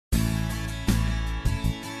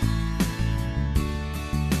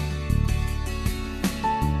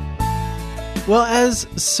Well, as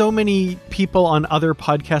so many people on other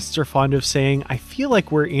podcasts are fond of saying, I feel like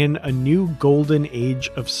we're in a new golden age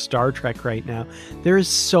of Star Trek right now. There is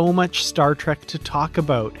so much Star Trek to talk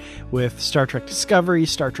about, with Star Trek Discovery,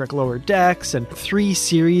 Star Trek Lower Decks, and 3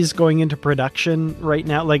 series going into production right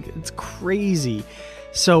now. Like, it's crazy.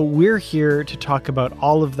 So we're here to talk about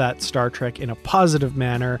all of that Star Trek in a positive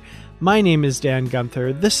manner. My name is Dan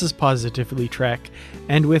Gunther. This is Positively Trek.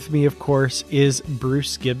 And with me, of course, is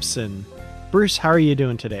Bruce Gibson. Bruce, how are you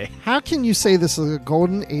doing today? How can you say this is a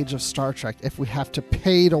golden age of Star Trek if we have to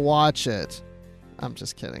pay to watch it? I'm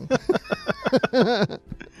just kidding.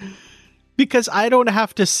 Because I don't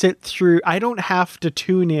have to I don't have to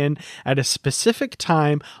tune in at a specific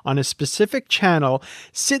time on a specific channel,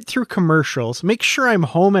 sit through commercials, make sure I'm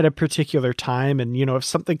home at a particular time. And, if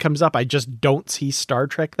something comes up, I just don't see Star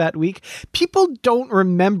Trek that week. People don't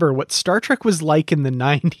remember what Star Trek was like in the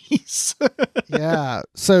 90s. Yeah.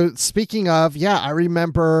 So speaking of, I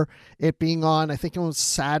remember it being on, I think it was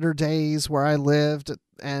Saturdays where I lived,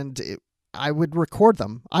 and I would record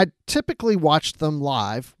them. I typically watched them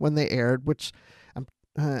live when they aired, which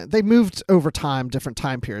they moved over time, different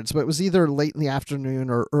time periods, but it was either late in the afternoon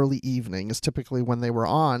or early evening is typically when they were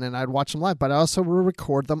on, and I'd watch them live. But I also would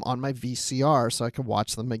record them on my VCR so I could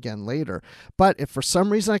watch them again later. But if for some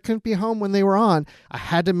reason I couldn't be home when they were on, I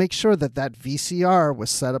had to make sure that VCR was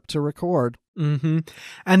set up to record. Mm-hmm.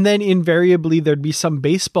 And then invariably there'd be some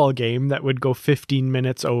baseball game that would go 15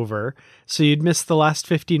 minutes over. So you'd miss the last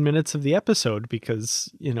 15 minutes of the episode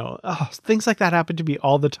because, things like that happen to me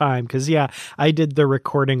all the time. Because, I did the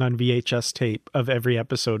recording on VHS tape of every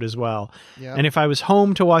episode as well. Yeah. And if I was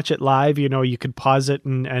home to watch it live, you could pause it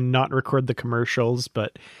and not record the commercials.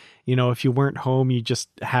 But if you weren't home, you just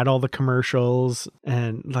had all the commercials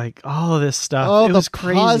and all of this stuff. Oh, it was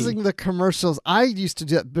crazy. Pausing the commercials. I used to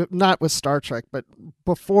do it, but not with Star Trek, but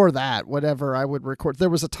before that, whatever I would record. There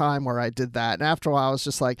was a time where I did that. And after a while, I was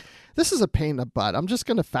just like, this is a pain in the butt. I'm just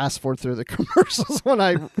going to fast forward through the commercials when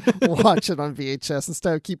I watch it on VHS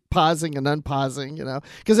instead of keep pausing and unpausing,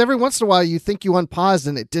 because every once in a while you think you unpaused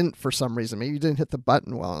and it didn't for some reason. Maybe you didn't hit the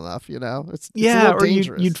button well enough, It's a little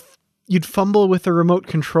dangerous. You'd fumble with the remote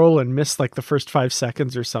control and miss the first 5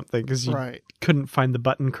 seconds or something because you couldn't find the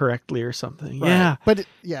button correctly or something. Right. Yeah. But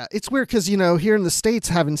it's weird because, here in the States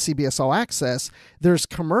having CBS All Access, there's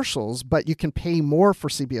commercials, but you can pay more for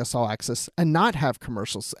CBS All Access and not have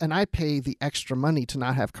commercials. And I pay the extra money to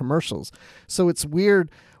not have commercials. So it's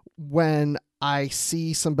weird when I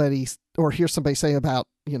see somebody or hear somebody say about,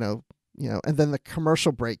 and then the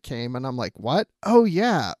commercial break came and I'm like, what? Oh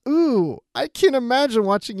yeah. Ooh, I can't imagine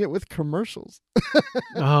watching it with commercials.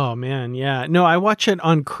 Oh man. Yeah. No, I watch it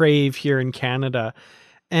on Crave here in Canada.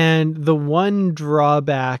 And the one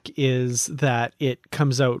drawback is that it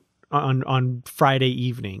comes out on Friday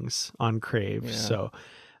evenings on Crave. Yeah. So,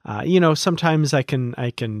 sometimes I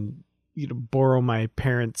can borrow my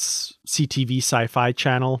parents' CTV Sci-Fi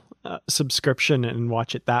channel subscription and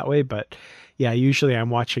watch it that way. But yeah, usually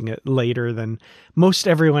I'm watching it later than most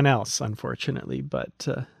everyone else, unfortunately. But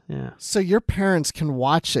yeah. So your parents can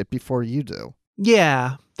watch it before you do?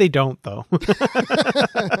 Yeah, they don't though.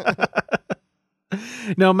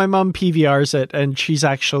 No, my mom PVRs it, and she's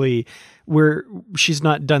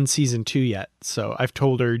not done season 2 yet. So I've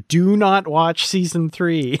told her, do not watch season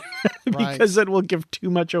 3 because it will give too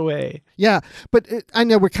much away. Yeah, but I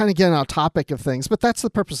know we're kind of getting off topic of things, but that's the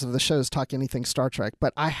purpose of the show, is talk anything Star Trek.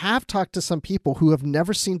 But I have talked to some people who have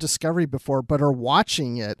never seen Discovery before, but are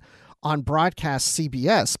watching it on broadcast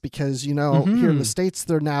CBS because, here in the States,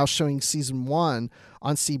 they're now showing season 1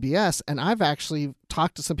 on CBS. And I've actually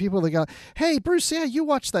talked to some people that go, hey, Bruce, you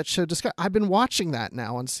watched that show. I've been watching that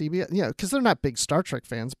now on CBS, because they're not big Star Trek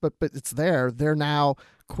fans, but it's there. They're now,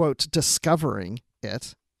 quote, discovering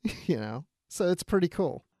it, so it's pretty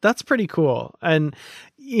cool. That's pretty cool. And,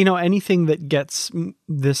 anything that gets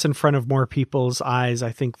this in front of more people's eyes,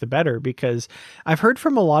 I think the better, because I've heard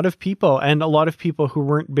from a lot of people and a lot of people who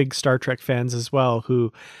weren't big Star Trek fans as well,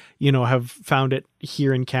 who, have found it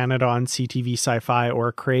here in Canada on CTV Sci-Fi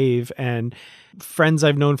or Crave. And friends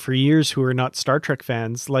I've known for years who are not Star Trek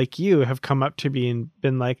fans like you have come up to me and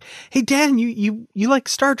been like, hey, Dan, you like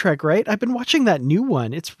Star Trek, right? I've been watching that new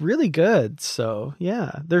one. It's really good. So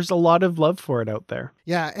yeah, there's a lot of love for it out there.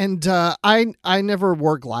 Yeah. And I never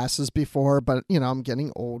wore glasses before, but I'm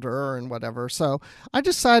getting older and whatever. So I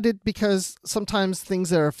decided, because sometimes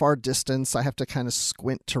things that are far distance, I have to kind of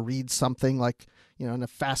squint to read something like, in a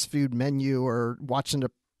fast food menu or watching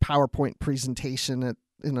a PowerPoint presentation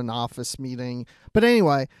in an office meeting. But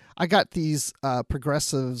anyway, I got these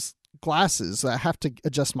Progressives glasses that I have to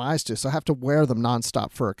adjust my eyes to. So I have to wear them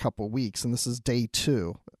nonstop for a couple of weeks. And this is day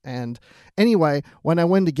 2 And anyway, when I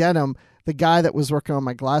went to get them, the guy that was working on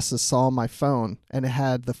my glasses saw my phone and it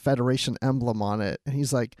had the Federation emblem on it. And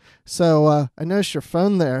he's like, so I noticed your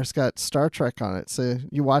phone there has got Star Trek on it. So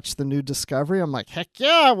you watched the new Discovery? I'm like, heck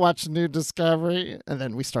yeah, I watched the new Discovery. And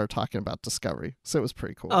then we started talking about Discovery. So it was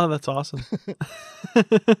pretty cool. Oh, that's awesome.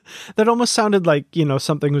 That almost sounded like,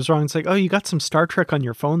 something was wrong. It's like, oh, you got some Star Trek on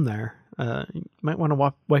your phone there. You might want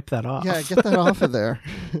to wipe that off. Yeah, get that off of there.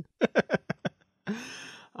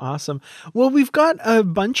 Awesome. Well, we've got a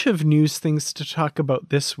bunch of news things to talk about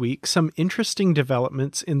this week, some interesting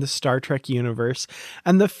developments in the Star Trek universe.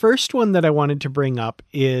 And the first one that I wanted to bring up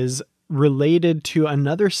is related to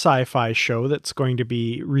another sci-fi show that's going to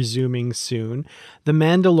be resuming soon. The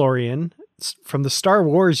Mandalorian, from the Star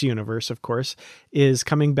Wars universe, of course, is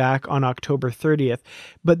coming back on October 30th.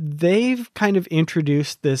 But they've kind of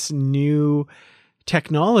introduced this new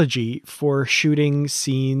technology for shooting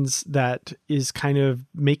scenes that is kind of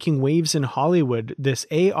making waves in Hollywood, this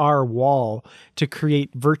AR wall to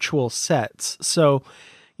create virtual sets. So,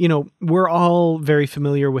 we're all very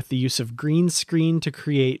familiar with the use of green screen to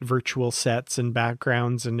create virtual sets and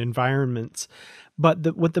backgrounds and environments.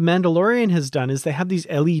 But what The Mandalorian has done is they have these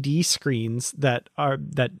LED screens that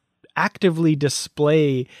actively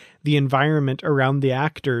display the environment around the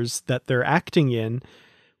actors that they're acting in,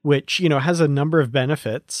 which, has a number of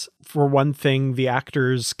benefits. For one thing, the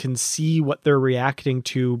actors can see what they're reacting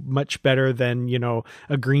to much better than,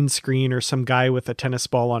 a green screen or some guy with a tennis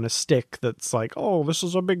ball on a stick that's like, oh, this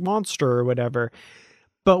is a big monster or whatever.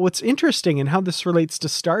 But what's interesting and how this relates to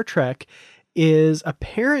Star Trek is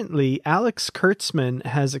apparently Alex Kurtzman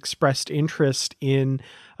has expressed interest in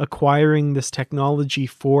acquiring this technology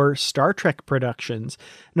for Star Trek productions.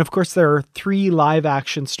 And of course, there are 3 live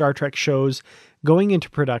action Star Trek shows going into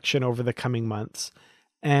production over the coming months.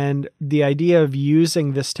 And the idea of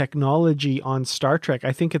using this technology on Star Trek,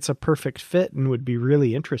 I think it's a perfect fit and would be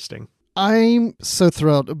really interesting. I'm so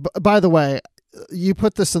thrilled. By the way, you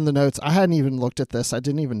put this in the notes. I hadn't even looked at this. I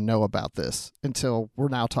didn't even know about this until we're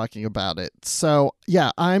now talking about it. So yeah,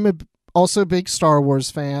 I'm also a big Star Wars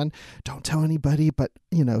fan. Don't tell anybody, but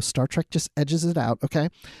Star Trek just edges it out. Okay.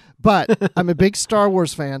 But I'm a big Star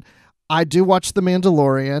Wars fan. I do watch The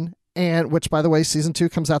Mandalorian, and which, by the way, season 2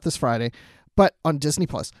 comes out this Friday, but on Disney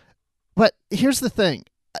Plus. But here's the thing.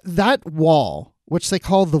 That wall, which they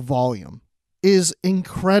call the volume, is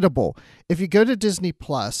incredible. If you go to Disney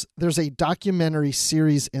Plus, there's a documentary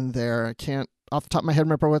series in there. I can't off the top of my head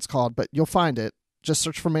remember what it's called, but you'll find it. Just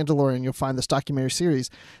search for Mandalorian. You'll find this documentary series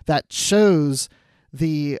that shows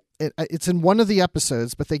it's in one of the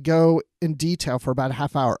episodes, but they go in detail for about a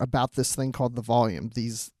half hour about this thing called the volume,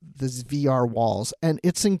 these VR walls. And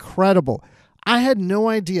it's incredible. I had no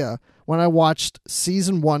idea when I watched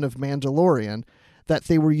season 1 of Mandalorian that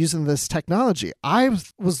they were using this technology. I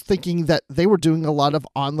was thinking that they were doing a lot of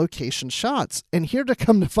on-location shots. And here to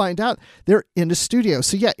come to find out, they're in a studio.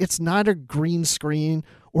 So yeah, it's not a green screen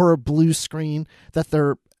or a blue screen that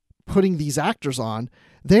they're putting these actors on.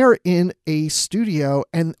 They're in a studio,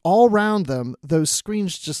 and all around them, those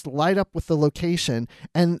screens just light up with the location.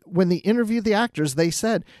 And when they interviewed the actors, they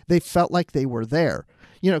said they felt like they were there.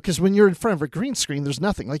 Because when you're in front of a green screen, there's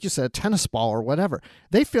nothing. Like you said, a tennis ball or whatever.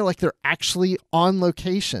 They feel like they're actually on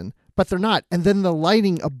location, but they're not. And then the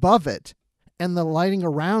lighting above it and the lighting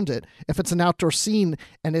around it, if it's an outdoor scene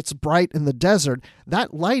and it's bright in the desert,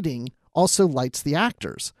 that lighting also lights the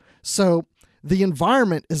actors. So the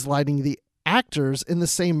environment is lighting the actors in the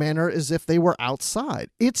same manner as if they were outside.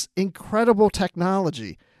 It's incredible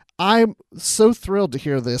technology. I'm so thrilled to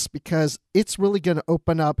hear this because it's really going to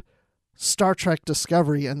open up Star Trek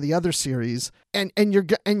Discovery and the other series, and you're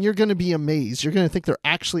going to be amazed. You're going to think they're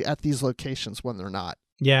actually at these locations when they're not.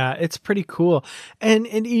 Yeah, it's pretty cool. And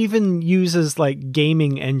it even uses like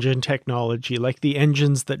gaming engine technology, like the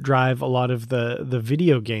engines that drive a lot of the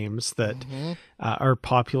video games that are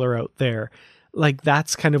popular out there. Like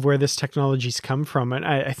that's kind of where this technology's come from. And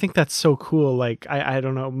I think that's so cool. Like, I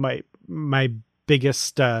don't know, my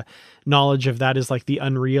biggest knowledge of that is like the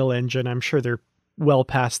Unreal Engine. I'm sure they're well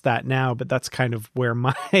past that now, but that's kind of where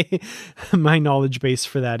my my knowledge base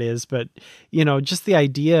for that is. But just the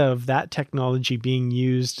idea of that technology being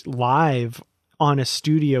used live on a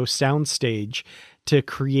studio soundstage to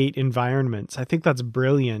create environments, I think that's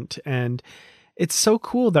brilliant. And it's so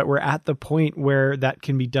cool that we're at the point where that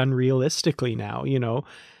can be done realistically now.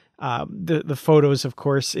 The photos, of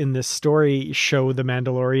course, in this story show the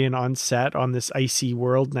Mandalorian on set on this icy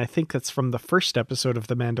world. And I think that's from the first episode of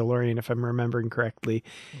The Mandalorian, if I'm remembering correctly.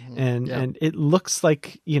 And it looks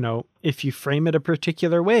like, if you frame it a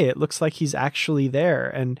particular way, it looks like he's actually there.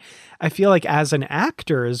 And I feel like as an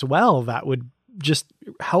actor as well, that just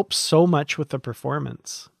helps so much with the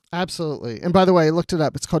performance. Absolutely. And by the way, I looked it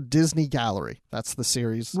up. It's called Disney Gallery. That's the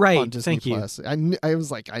series on Disney Plus. I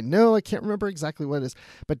was like, I can't remember exactly what it is,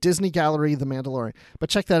 but Disney Gallery, The Mandalorian. But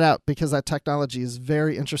check that out because that technology is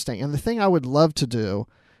very interesting. And the thing I would love to do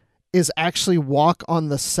is actually walk on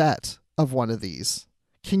the set of one of these.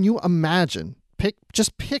 Can you imagine?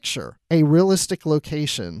 Just picture a realistic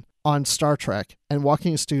location on Star Trek and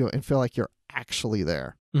walking a studio and feel like you're actually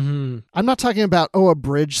there. Mm-hmm. I'm not talking about, a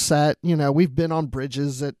bridge set. We've been on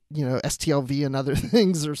bridges at, STLV and other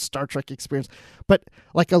things or Star Trek experience, but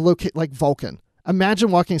like like Vulcan. Imagine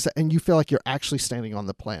walking a set and you feel like you're actually standing on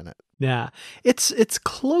the planet. Yeah. It's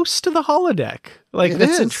close to the holodeck. Like,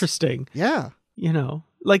 that's interesting. Yeah.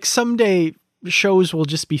 Like someday shows will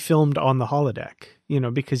just be filmed on the holodeck,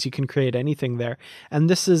 because you can create anything there. And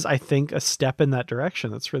this is, I think, a step in that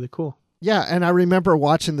direction. That's really cool. Yeah, and I remember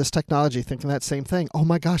watching this technology thinking that same thing. Oh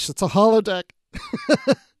my gosh, it's a holodeck.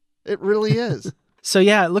 It really is. So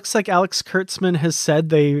yeah, it looks like Alex Kurtzman has said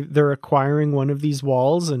they're acquiring one of these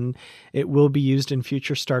walls and it will be used in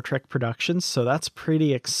future Star Trek productions. So that's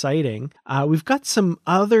pretty exciting. We've got some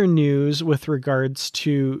other news with regards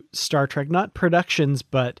to Star Trek, not productions,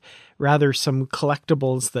 but rather some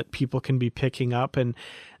collectibles that people can be picking up. And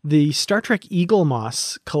the Star Trek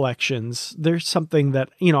Eaglemoss collections, there's something that,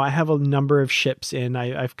 I have a number of ships in.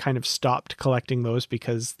 I've kind of stopped collecting those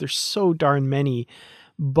because there's so darn many.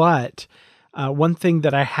 But one thing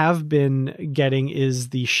that I have been getting is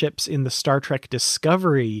the ships in the Star Trek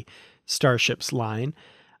Discovery Starships line.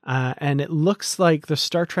 And it looks like the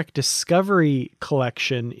Star Trek Discovery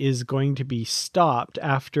collection is going to be stopped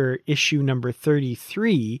after issue number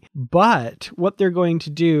 33. But what they're going to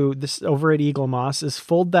do this over at Eaglemoss is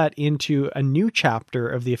fold that into a new chapter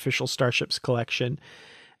of the official Starships collection.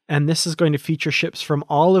 And this is going to feature ships from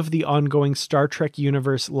all of the ongoing Star Trek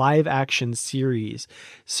universe live action series.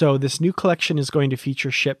 So this new collection is going to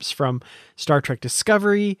feature ships from Star Trek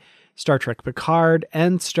Discovery, Star Trek Picard,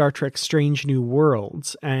 and Star Trek Strange New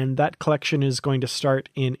Worlds. And that collection is going to start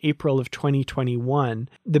in April of 2021.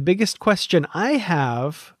 The biggest question I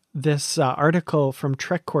have, this article from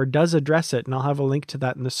TrekCore does address it, and I'll have a link to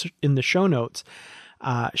that in the show notes.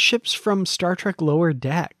 Ships from Star Trek Lower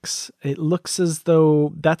Decks. It looks as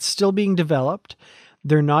though that's still being developed.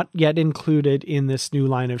 They're not yet included in this new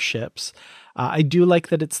line of ships. I do like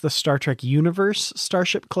that it's the Star Trek Universe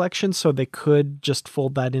Starship Collection, so they could just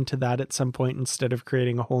fold that into that at some point instead of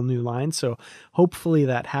creating a whole new line. So hopefully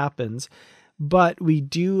that happens. But we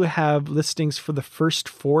do have listings for the first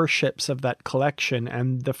 4 ships of that collection,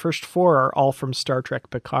 and the first 4 are all from Star Trek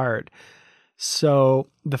Picard. So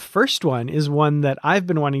the first one is one that I've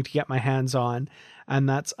been wanting to get my hands on, and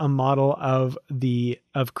that's a model of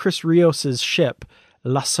Chris Rios's ship,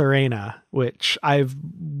 La Serena, which I've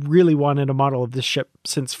really wanted a model of this ship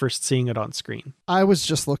since first seeing it on screen. I was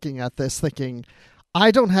just looking at this thinking,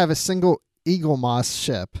 I don't have a single Eaglemoss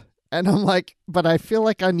ship. And I'm like, but I feel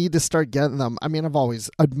like I need to start getting them. I mean, I've always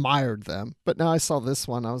admired them, but now I saw this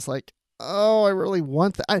one. I was like, oh, I really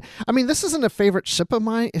want that. I mean, this isn't a favorite ship of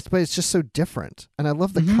mine, but it's just so different. And I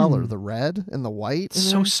love the color, the red and the white.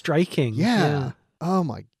 So striking. Yeah. Oh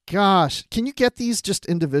my gosh. Can you get these just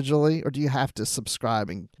individually, or do you have to subscribe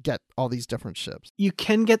and get all these different ships? You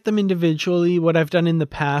can get them individually. What I've done in the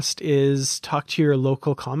past is talk to your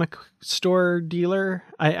local comic store dealer.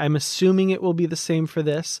 I'm assuming it will be the same for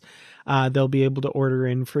this. They'll be able to order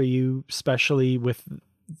in for you, especially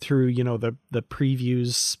through the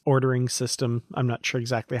previews ordering system. I'm not sure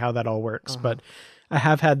exactly how that all works, but I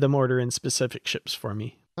have had them order in specific ships for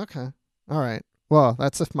me. Okay. All right. Well,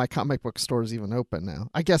 that's if my comic book store is even open now.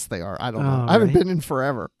 I guess they are. I don't know. I haven't been in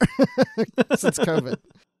forever since COVID.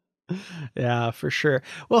 Yeah, for sure.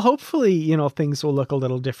 Well, hopefully, things will look a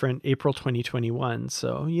little different April 2021.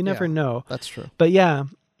 So you never know. That's true. But yeah,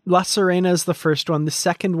 La Serena is the first one. The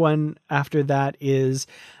second one after that is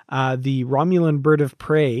the Romulan Bird of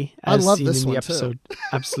Prey, as seen in the episode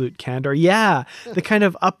Absolute Candor. Yeah, the kind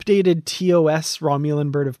of updated TOS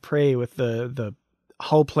Romulan Bird of Prey with the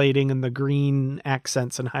hull plating and the green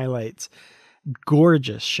accents and highlights.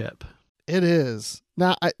 Gorgeous ship. It is.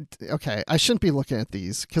 Now, I shouldn't be looking at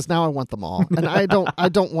these because now I want them all, and I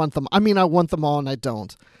don't want them. I mean, I want them all, and I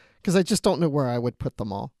don't. Because I just don't know where I would put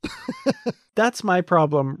them all. That's my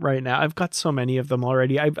problem right now. I've got so many of them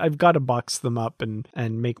already. I've got to box them up and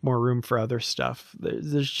make more room for other stuff.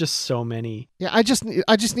 There's just so many. Yeah, I just need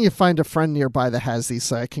to find a friend nearby that has these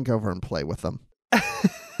so I can go over and play with them.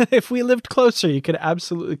 If we lived closer, you could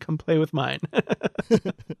absolutely come play with mine.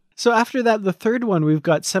 So after that, the third one, we've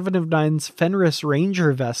got Seven of Nine's Fenris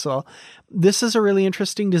Ranger vessel. This is a really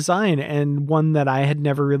interesting design and one that I had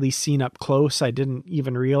never really seen up close. I didn't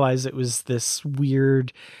even realize it was this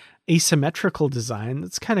weird asymmetrical design.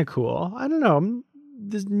 That's kind of cool. I don't know.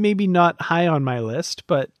 This maybe not high on my list,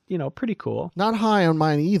 but, pretty cool. Not high on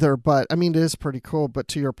mine either, but I mean, it is pretty cool. But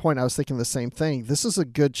to your point, I was thinking the same thing. This is a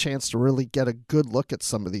good chance to really get a good look at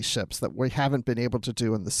some of these ships that we haven't been able to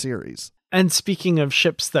do in the series. And speaking of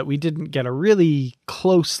ships that we didn't get a really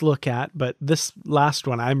close look at, but this last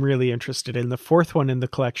one I'm really interested in, the fourth one in the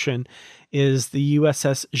collection, is the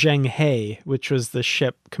USS Zheng He, which was the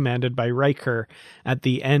ship commanded by Riker at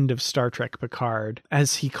the end of Star Trek Picard,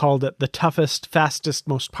 as he called it, the toughest, fastest,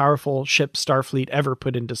 most powerful ship Starfleet ever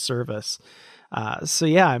put into service. So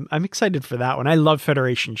yeah, I'm excited for that one. I love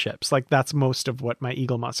Federation ships. Like, that's most of what my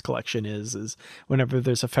Eaglemoss collection is whenever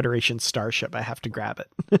there's a Federation starship, I have to grab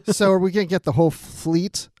it. So are we going to get the whole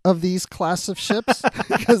fleet of these class of ships?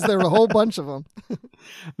 Because there are a whole bunch of them.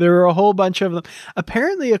 There are a whole bunch of them.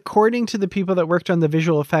 Apparently, according to the people that worked on the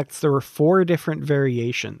visual effects, there were 4 different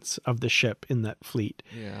variations of the ship in that fleet.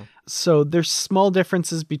 Yeah. So there's small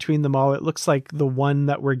differences between them all. It looks like the one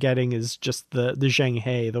that we're getting is just the Zheng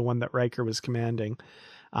He, the one that Riker was commanding,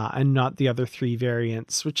 and not the other 3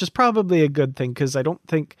 variants, which is probably a good thing because I don't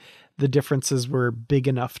think the differences were big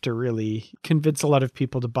enough to really convince a lot of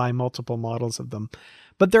people to buy multiple models of them.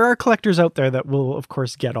 But there are collectors out there that will, of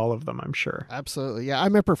course, get all of them, I'm sure. Absolutely. Yeah, I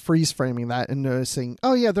remember freeze framing that and noticing,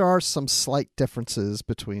 oh yeah, there are some slight differences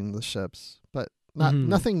between the ships, but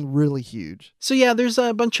nothing really huge. So yeah, there's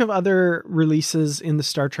a bunch of other releases in the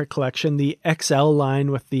Star Trek collection. The XL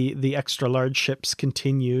line with the extra large ships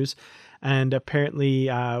continues. And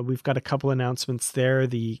apparently we've got a couple announcements there.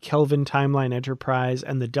 The Kelvin Timeline Enterprise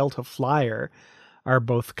and the Delta Flyer are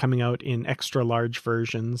both coming out in extra large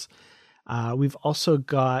versions. We've also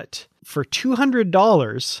got, for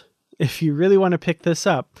 $200, if you really want to pick this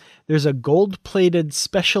up, there's a gold-plated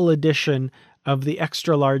special edition of the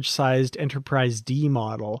extra large sized Enterprise D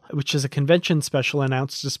model, which is a convention special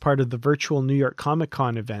announced as part of the virtual New York Comic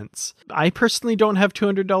Con events. I personally don't have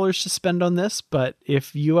 $200 to spend on this, but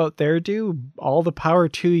if you out there do, all the power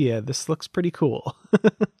to you. This looks pretty cool.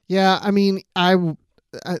 Yeah, I mean, I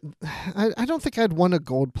don't think I'd want a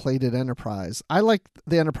gold-plated Enterprise. I like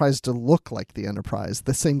the Enterprise to look like the Enterprise,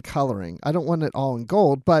 the same coloring. I don't want it all in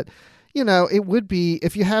gold, but it would be,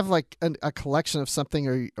 if you have like a collection of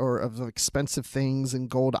something or of expensive things and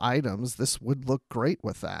gold items, this would look great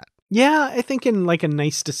with that. Yeah, I think in like a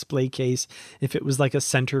nice display case, if it was like a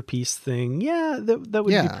centerpiece thing, that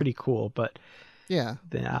would be pretty cool. But yeah,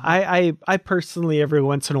 I personally, every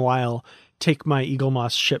once in a while, take my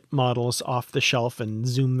Eaglemoss ship models off the shelf and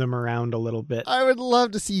zoom them around a little bit. I would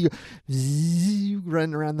love to see you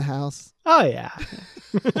running around the house. Oh, yeah.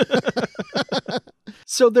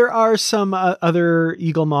 So there are some other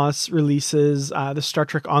Eaglemoss releases. The Star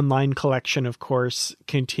Trek Online collection, of course,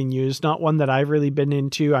 continues. Not one that I've really been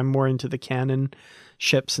into. I'm more into the canon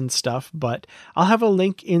ships and stuff, but I'll have a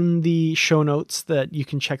link in the show notes that you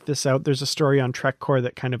can check this out. There's a story on TrekCore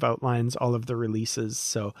that kind of outlines all of the releases,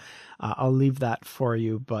 so I'll leave that for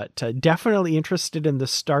you. But definitely interested in the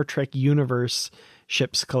Star Trek universe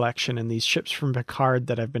ships collection and these ships from Picard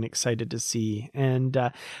that I've been excited to see.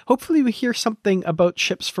 And hopefully we hear something about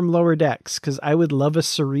ships from Lower Decks, because I would love a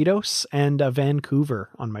Cerritos and a Vancouver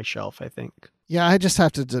on my shelf, I think. Yeah, I just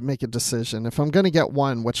have to make a decision. If I'm going to get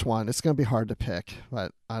one, which one? It's going to be hard to pick,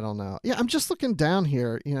 but I don't know. Yeah, I'm just looking down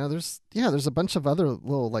here. There's a bunch of other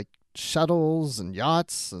little like shuttles and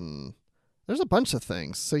yachts, and there's a bunch of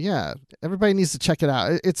things. So yeah, everybody needs to check it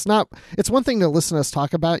out. It's one thing to listen to us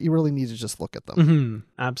talk about. You really need to just look at them. Mm-hmm.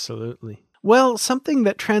 Absolutely. Well, something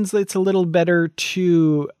that translates a little better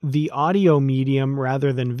to the audio medium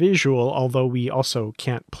rather than visual, although we also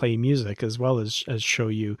can't play music as well as show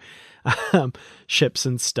you ships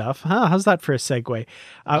and stuff. How's that for a segue?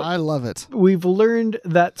 I love it. We've learned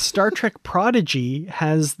that Star Trek Prodigy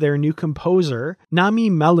has their new composer, Nami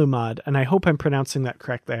Malumad, and I hope I'm pronouncing that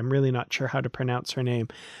correctly. I'm really not sure how to pronounce her name,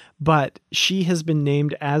 but she has been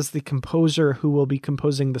named as the composer who will be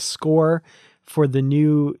composing the score for the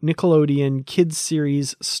new Nickelodeon kids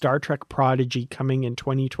series Star Trek Prodigy coming in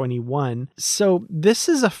 2021. So this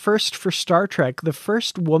is a first for Star Trek, the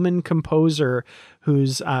first woman composer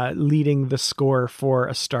who's leading the score for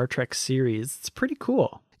a Star Trek series. It's pretty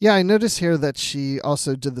cool. Yeah, I noticed here that she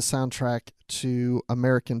also did the soundtrack to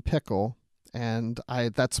American Pickle, and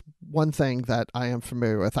that's one thing that I am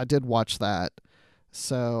familiar with. I did watch that.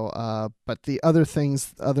 So, but the other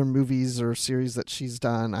things, other movies or series that she's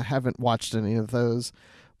done, I haven't watched any of those,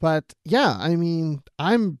 But yeah, I mean,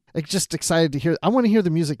 I'm just excited to hear. I want to hear the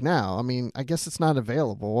music now. I mean, I guess it's not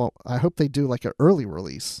available. Well, I hope they do like an early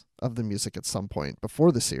release of the music at some point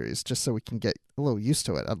before the series, just so we can get a little used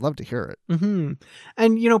to it. I'd love to hear it. Mm-hmm.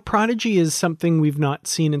 And, Prodigy is something we've not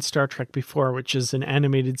seen in Star Trek before, which is an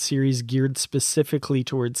animated series geared specifically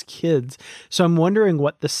towards kids. So I'm wondering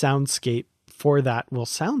what the soundscape for that will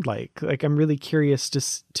sound like. Like, I'm really curious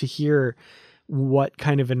to hear what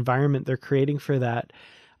kind of environment they're creating for that.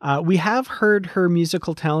 We have heard her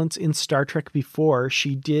musical talents in Star Trek before.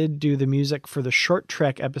 She did do the music for the short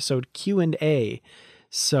Trek episode Q&A.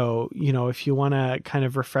 So, if you want to kind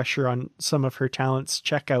of refresher on some of her talents,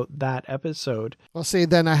 check out that episode. Well, see,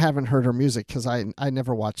 then I haven't heard her music because I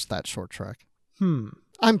never watched that short Trek.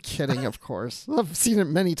 I'm kidding, of course. I've seen it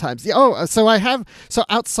many times. Oh, so I have. So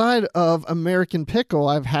outside of American Pickle,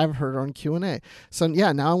 I've heard her on Q&A. So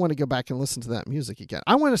yeah, now I want to go back and listen to that music again.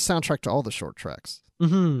 I want a soundtrack to all the short Treks.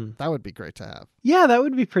 Mm-hmm. That would be great to have. Yeah, that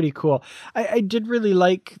would be pretty cool. I did really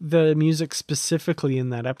like the music specifically in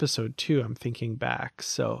that episode too. I'm thinking back.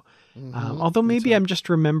 So, although maybe I'm just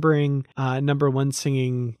remembering number one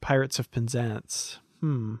singing Pirates of Penzance.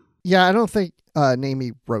 Yeah, I don't think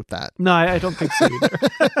Namie wrote that. No, I don't think so either.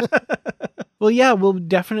 Well, yeah, we'll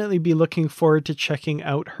definitely be looking forward to checking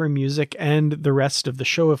out her music and the rest of the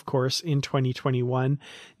show, of course, in 2021.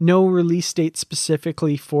 No release date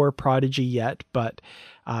specifically for Prodigy yet, but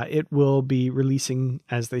it will be releasing,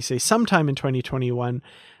 as they say, sometime in 2021,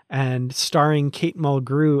 and starring Kate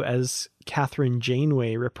Mulgrew as Catherine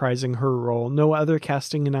Janeway, reprising her role. No other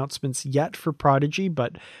casting announcements yet for Prodigy,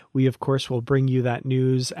 but we, of course, will bring you that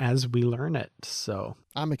news as we learn it. So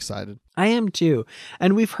I'm excited. I am too.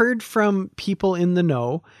 And we've heard from people in the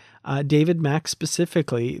know, David Mack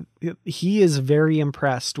specifically. He is very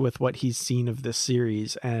impressed with what he's seen of this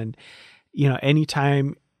series. And,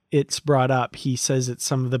 anytime it's brought up, he says it's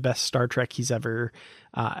some of the best Star Trek he's ever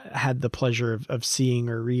had the pleasure of seeing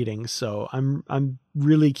or reading. So I'm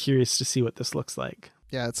really curious to see what this looks like.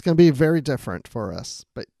 Yeah, it's going to be very different for us,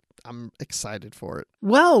 but I'm excited for it.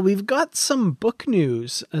 Well, we've got some book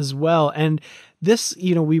news as well. And this,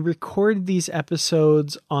 we record these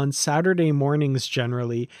episodes on Saturday mornings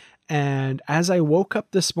generally. And as I woke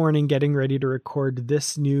up this morning getting ready to record,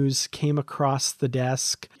 this news came across the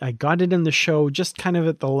desk. I got it in the show just kind of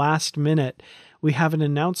at the last minute. We have an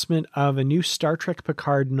announcement of a new Star Trek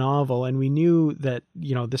Picard novel, and we knew that,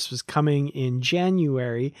 this was coming in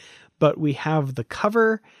January, but we have the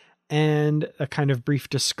cover and a kind of brief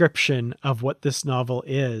description of what this novel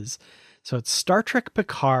is. So it's Star Trek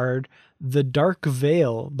Picard, The Dark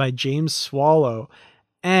Veil by James Swallow.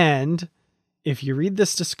 And if you read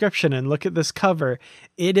this description and look at this cover,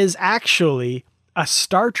 it is actually a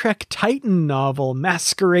Star Trek Titan novel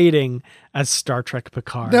masquerading as Star Trek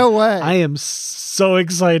Picard. No way. I am so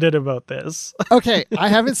excited about this. Okay, I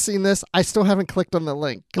haven't seen this. I still haven't clicked on the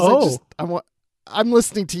link. I'm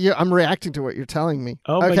listening to you. I'm reacting to what you're telling me.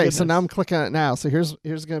 Oh, okay, so now I'm clicking on it now. So here's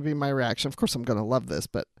going to be my reaction. Of course, I'm going to love this,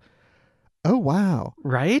 but oh, wow.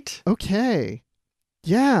 Right? Okay.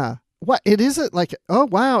 Yeah. What? It is oh,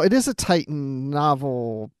 wow. It is a Titan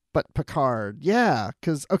novel, but Picard. Yeah.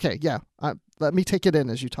 Because, okay, yeah. Let me take it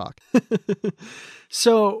in as you talk.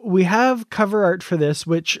 So we have cover art for this,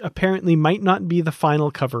 which apparently might not be the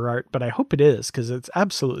final cover art, but I hope it is because it's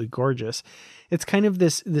absolutely gorgeous. It's kind of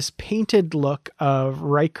this painted look of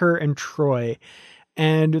Riker and Troy,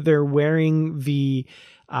 and they're wearing the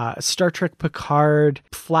Star Trek Picard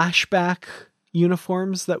flashback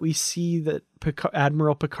uniforms that we see that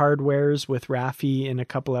Admiral Picard wears with Raffi in a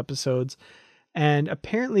couple episodes. And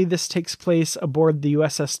apparently this takes place aboard the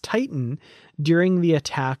USS Titan during the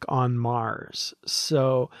attack on Mars.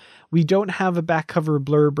 So we don't have a back cover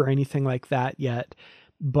blurb or anything like that yet,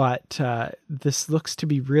 but this looks to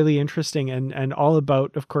be really interesting and all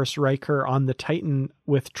about, of course, Riker on the Titan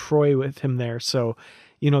with Troy with him there. So,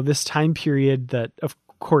 this time period that, of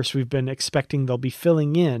course, we've been expecting they'll be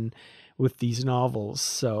filling in with these novels.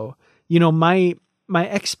 So, my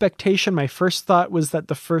expectation, my first thought was that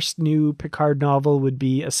the first new Picard novel would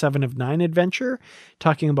be a 7 of 9 adventure,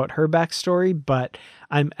 talking about her backstory, but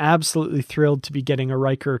I'm absolutely thrilled to be getting a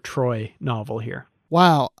Riker Troy novel here.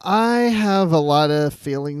 Wow. I have a lot of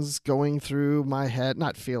feelings going through my head.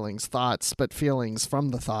 Not feelings, thoughts, but feelings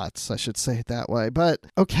from the thoughts. I should say it that way. But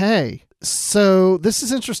okay. So this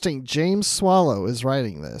is interesting. James Swallow is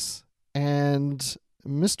writing this. And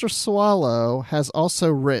Mr. Swallow has also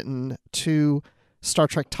written 2 Star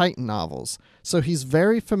Trek Titan novels. So he's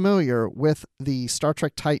very familiar with the Star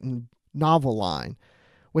Trek Titan novel line,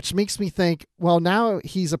 which makes me think, well, now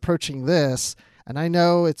he's approaching this, and I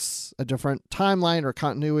know it's a different timeline or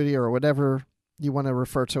continuity or whatever you want to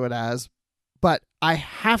refer to it as. But I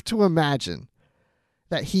have to imagine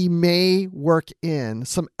that he may work in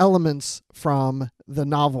some elements from the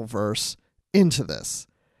novel verse into this.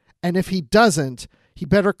 And if he doesn't, he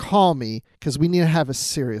better call me, because we need to have a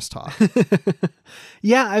serious talk.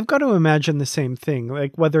 Yeah, I've got to imagine the same thing,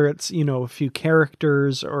 like whether it's, a few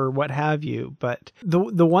characters or what have you. But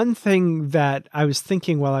the one thing that I was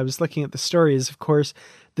thinking while I was looking at the story is, of course,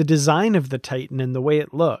 the design of the Titan and the way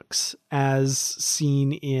it looks as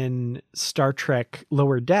seen in Star Trek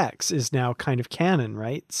Lower Decks is now kind of canon,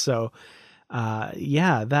 right? So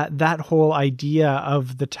that whole idea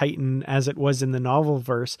of the Titan as it was in the novel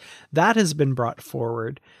verse, that has been brought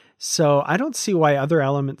forward. So I don't see why other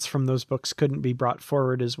elements from those books couldn't be brought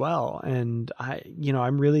forward as well. And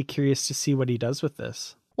I'm really curious to see what he does with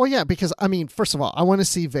this. Well, yeah, because, first of all, I want to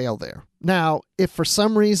see Vale there. Now, if for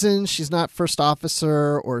some reason she's not first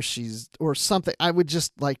officer or something, I would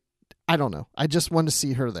just I don't know. I just want to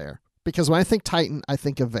see her there. Because when I think Titan, I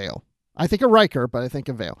think of Vale. I think of Riker, but I think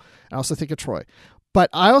of Vale. I also think of Troy. But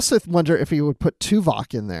I also wonder if he would put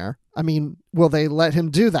Tuvok in there. Will they let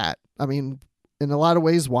him do that? In a lot of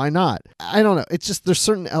ways, why not? I don't know. It's just there's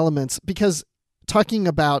certain elements, because talking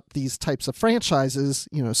about these types of franchises,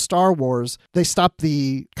 Star Wars, they stop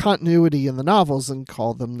the continuity in the novels and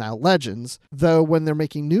call them now legends. Though when they're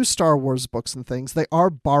making new Star Wars books and things, they are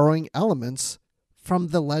borrowing elements from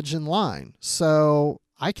the legend line. So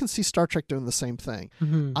I can see Star Trek doing the same thing.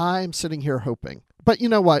 Mm-hmm. I'm sitting here hoping. But you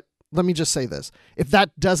know what? Let me just say this. If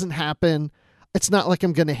that doesn't happen, it's not like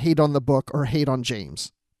I'm going to hate on the book or hate on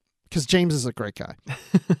James, because James is a great guy.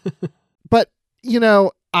 But,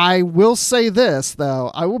 I will say this, though.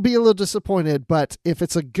 I will be a little disappointed, but if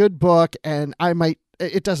it's a good book, and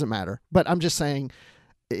it doesn't matter. But I'm just saying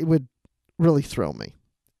it would really thrill me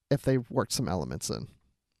if they worked some elements in.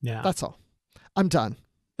 Yeah. That's all. I'm done.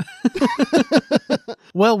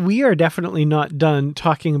 Well, we are definitely not done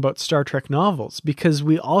talking about Star Trek novels, because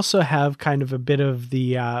we also have kind of a bit of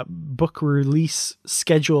the book release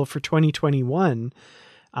schedule for 2021.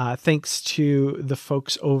 Thanks to the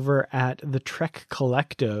folks over at the Trek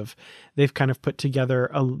Collective. They've kind of put together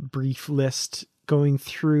a brief list going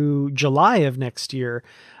through July of next year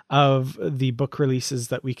of the book releases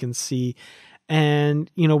that we can see. And,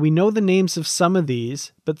 we know the names of some of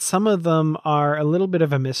these, but some of them are a little bit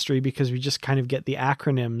of a mystery because we just kind of get the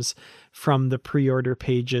acronyms from the pre-order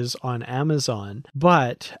pages on Amazon.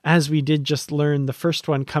 But as we did just learn, the first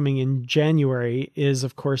one coming in January is,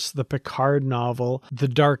 of course, the Picard novel, The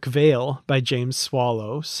Dark Veil by James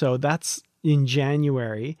Swallow. So that's in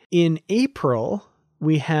January. In April,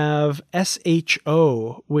 we have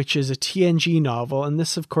SHO, which is a TNG novel. And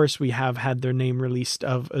this, of course, we have had their name released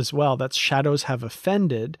of as well. That's Shadows Have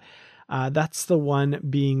Offended. That's the one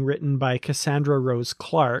being written by Cassandra Rose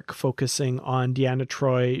Clark, focusing on Deanna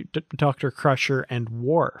Troi, Dr. Crusher, and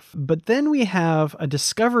Worf. But then we have a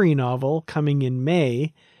Discovery novel coming in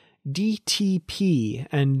May, DTP,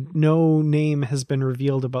 and no name has been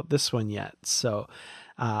revealed about this one yet. So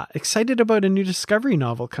excited about a new Discovery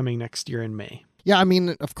novel coming next year in May. Yeah,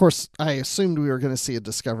 of course, I assumed we were going to see a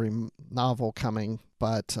Discovery novel coming,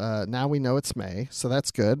 but now we know it's May, so that's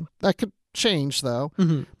good. That could change, though.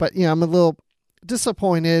 Mm-hmm. But, I'm a little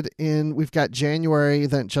disappointed we've got January,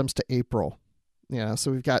 then it jumps to April.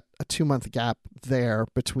 So we've got a 2-month gap there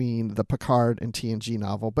between the Picard and TNG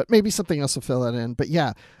novel, but maybe something else will fill that in. But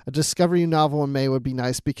yeah, a Discovery novel in May would be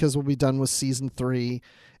nice, because we'll be done with season 3,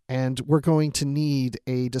 and we're going to need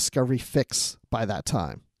a Discovery fix by that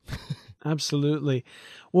time. Absolutely.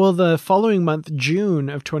 Well, the following month, June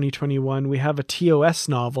of 2021, we have a TOS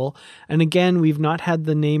novel. And again, we've not had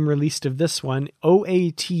the name released of this one.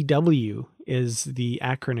 OATW is the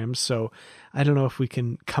acronym. So I don't know if we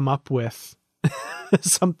can come up with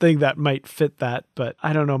something that might fit that, but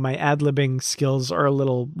I don't know. My ad-libbing skills are a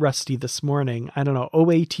little rusty this morning. I don't know.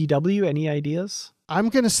 OATW, any ideas? I'm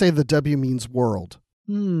going to say the W means world.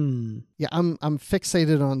 Yeah, I'm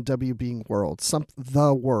fixated on W being world.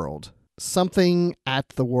 The world. Something at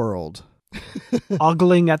the world.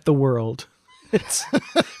 Ogling at the world. It's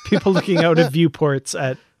people looking out at viewports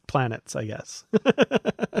at planets, I guess.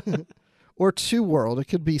 Or to world. It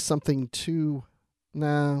could be something to...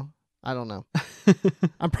 No, I don't know.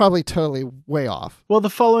 I'm probably totally way off. Well, the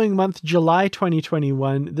following month, July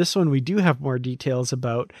 2021, this one we do have more details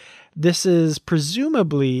about. This is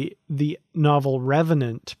presumably the novel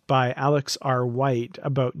Revenant by Alex R. White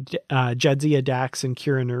about Jadzia Dax and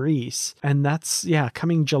Kira Nerys. And that's,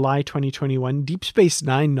 coming July 2021, Deep Space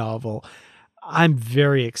Nine novel. I'm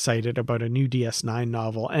very excited about a new DS9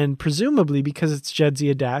 novel, and presumably because it's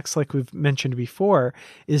Jadzia Dax, like we've mentioned before,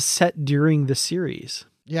 is set during the series.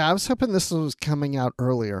 Yeah, I was hoping this was coming out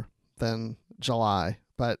earlier than July,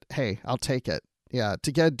 but hey, I'll take it. Yeah, to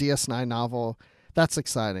get a DS9 novel, that's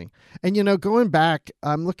exciting. And, going back,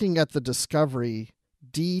 I'm looking at the Discovery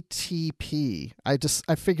DTP.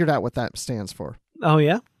 I figured out what that stands for. Oh,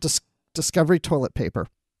 yeah? Discovery Toilet Paper.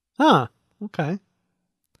 Huh. Okay.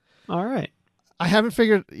 All right. I haven't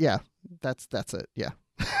figured... Yeah, that's it. Yeah.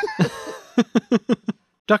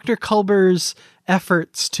 Dr. Culber's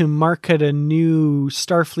efforts to market a new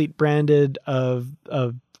Starfleet branded of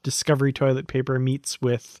Discovery toilet paper meets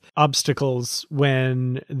with obstacles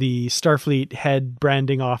when the Starfleet head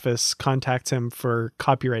branding office contacts him for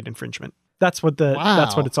copyright infringement. That's what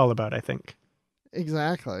that's what it's all about, I think.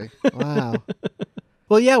 Exactly. Wow.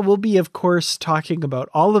 Well, yeah, we'll be, of course, talking about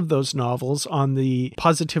all of those novels on the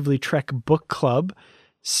Positively Trek Book Club.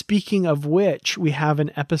 Speaking of which, we have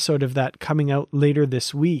an episode of that coming out later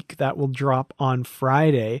this week that will drop on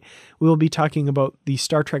Friday. We will be talking about the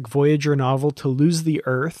Star Trek Voyager novel To Lose the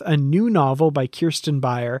Earth, a new novel by Kirsten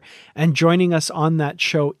Beyer. And joining us on that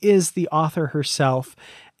show is the author herself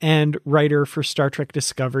and writer for Star Trek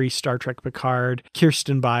Discovery, Star Trek Picard,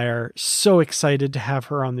 Kirsten Beyer. So excited to have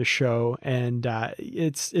her on the show, and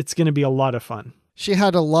it's going to be a lot of fun. She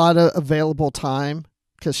had a lot of available time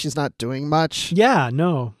because she's not doing much. Yeah,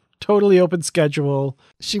 no, totally open schedule.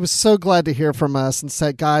 She was so glad to hear from us and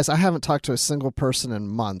said, guys, I haven't talked to a single person in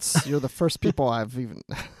months. You're the first people I've even,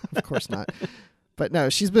 of course not. But no,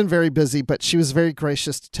 she's been very busy, but she was very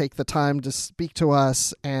gracious to take the time to speak to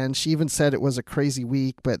us. And she even said it was a crazy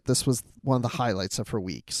week, but this was one of the highlights of her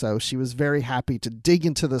week. So she was very happy to dig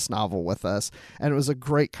into this novel with us. And it was a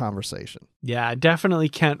great conversation. Yeah, definitely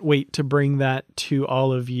can't wait to bring that to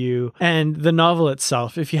all of you. And the novel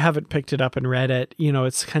itself, if you haven't picked it up and read it,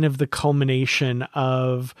 it's kind of the culmination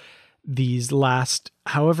of these last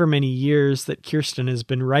however many years that Kirsten has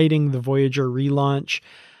been writing the Voyager relaunch.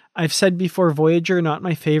 I've said before, Voyager, not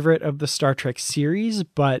my favorite of the Star Trek series,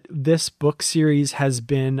 but this book series has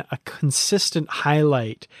been a consistent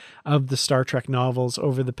highlight of the Star Trek novels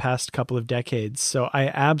over the past couple of decades. So I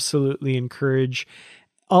absolutely encourage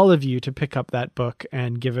all of you to pick up that book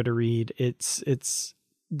and give it a read. It's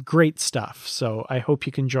great stuff. So I hope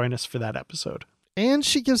you can join us for that episode. And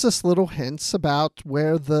she gives us little hints about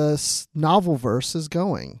where the novel verse is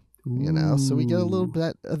going. So we get a little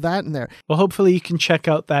bit of that in there. Well, hopefully you can check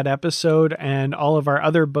out that episode and all of our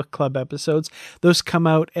other book club episodes. Those come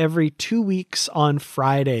out every 2 weeks on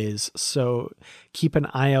Fridays. So keep an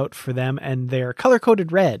eye out for them, and they're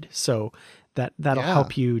color-coded red. So that'll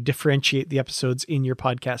help you differentiate the episodes in your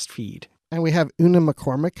podcast feed. And we have Una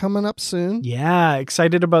McCormick coming up soon. Yeah,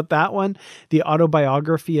 excited about that one. The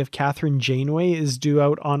autobiography of Catherine Janeway is due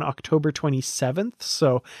out on October 27th.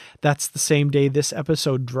 So that's the same day this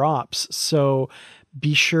episode drops. So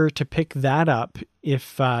be sure to pick that up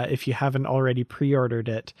if you haven't already pre-ordered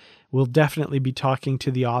it. We'll definitely be talking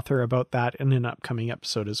to the author about that in an upcoming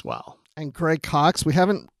episode as well. And Greg Cox, we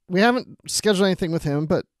haven't scheduled anything with him,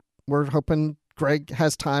 but we're hoping Greg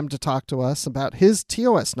has time to talk to us about his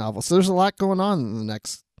TOS novel. So there's a lot going on in the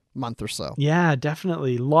next month or so. Yeah,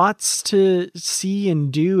 definitely. Lots to see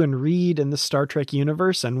and do and read in the Star Trek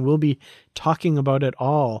universe, and we'll be talking about it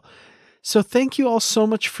all. So thank you all so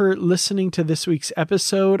much for listening to this week's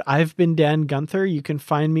episode. I've been Dan Gunther. You can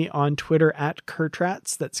find me on Twitter at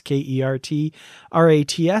Kurtrats. That's KERTRATS.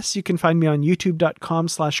 You can find me on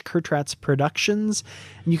youtube.com/Kurtrats Productions.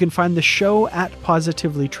 And you can find the show at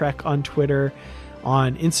Positively Trek on Twitter,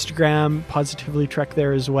 on Instagram, Positively Trek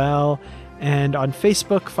there as well. And on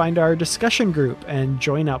Facebook, find our discussion group and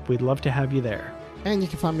join up. We'd love to have you there. And you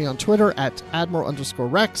can find me on Twitter at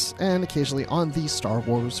Admiral_Rex and occasionally on the Star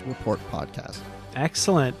Wars Report podcast.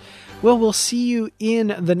 Excellent. Well, we'll see you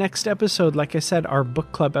in the next episode. Like I said, our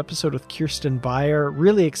book club episode with Kirsten Beyer.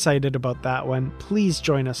 Really excited about that one. Please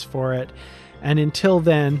join us for it. And until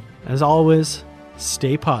then, as always,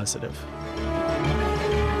 stay positive.